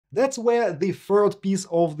That's where the third piece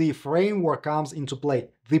of the framework comes into play,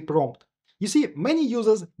 the prompt. You see, many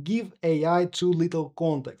users give AI too little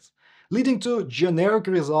context, leading to generic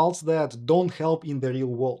results that don't help in the real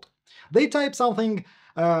world. They type something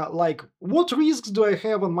like, "What risks do I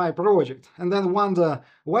have on my project?" and then wonder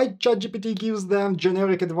why ChatGPT gives them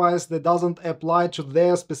generic advice that doesn't apply to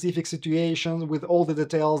their specific situation with all the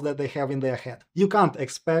details that they have in their head. You can't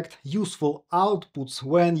expect useful outputs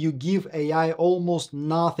when you give AI almost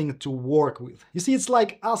nothing to work with. You see, it's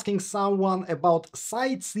like asking someone about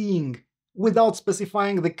sightseeing without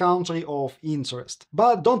specifying the country of interest.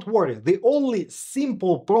 But don't worry, the only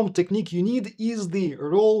simple prompt technique you need is the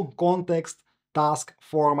role context task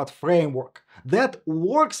format framework that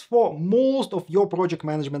works for most of your project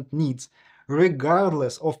management needs,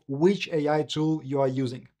 regardless of which AI tool you are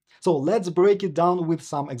using. So let's break it down with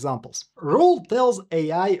some examples. Role tells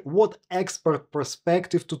AI what expert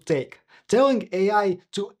perspective to take. Telling AI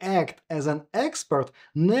to act as an expert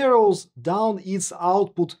narrows down its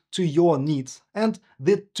output to your needs. And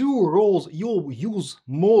the two roles you'll use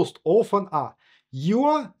most often are: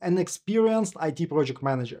 you're an experienced IT project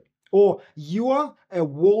manager, or you're a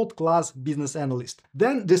world-class business analyst.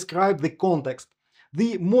 Then describe the context.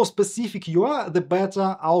 The more specific you are, the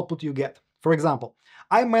better output you get. For example,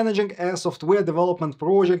 I'm managing a software development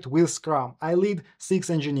project with Scrum. I lead 6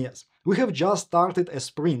 engineers. We have just started a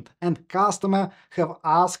sprint, and customer have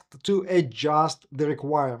asked to adjust the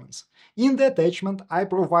requirements. In the attachment, I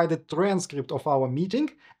provided transcript of our meeting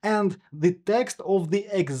and the text of the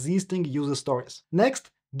existing user stories. Next,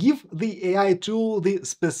 give the AI tool the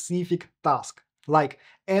specific task, like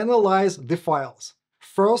analyze the files.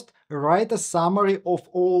 First, write a summary of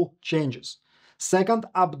all changes. Second,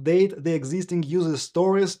 update the existing user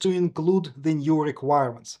stories to include the new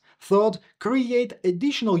requirements. Third, create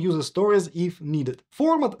additional user stories if needed.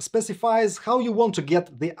 Format specifies how you want to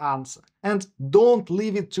get the answer. And don't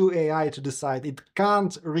leave it to AI to decide, it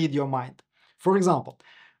can't read your mind. For example,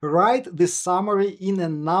 write the summary in a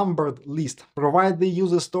numbered list. Provide the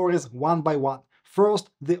user stories one by one. First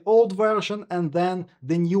the old version and then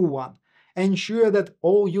the new one. Ensure that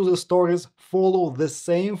all user stories follow the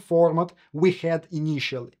same format we had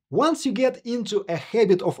initially. Once you get into a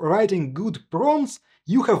habit of writing good prompts,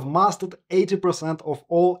 you have mastered 80% of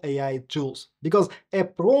all AI tools. Because a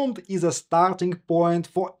prompt is a starting point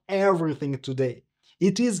for everything today.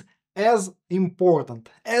 It is as important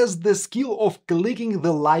as the skill of clicking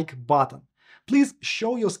the like button. Please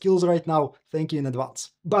show your skills right now, thank you in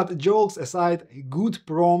advance. But jokes aside, good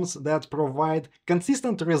prompts that provide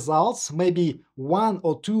consistent results may be 1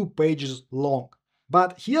 or 2 pages long.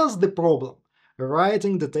 But here's the problem.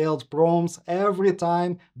 Writing detailed prompts every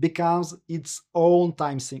time becomes its own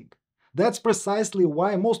time sink. That's precisely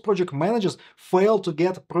why most project managers fail to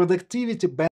get productivity benefits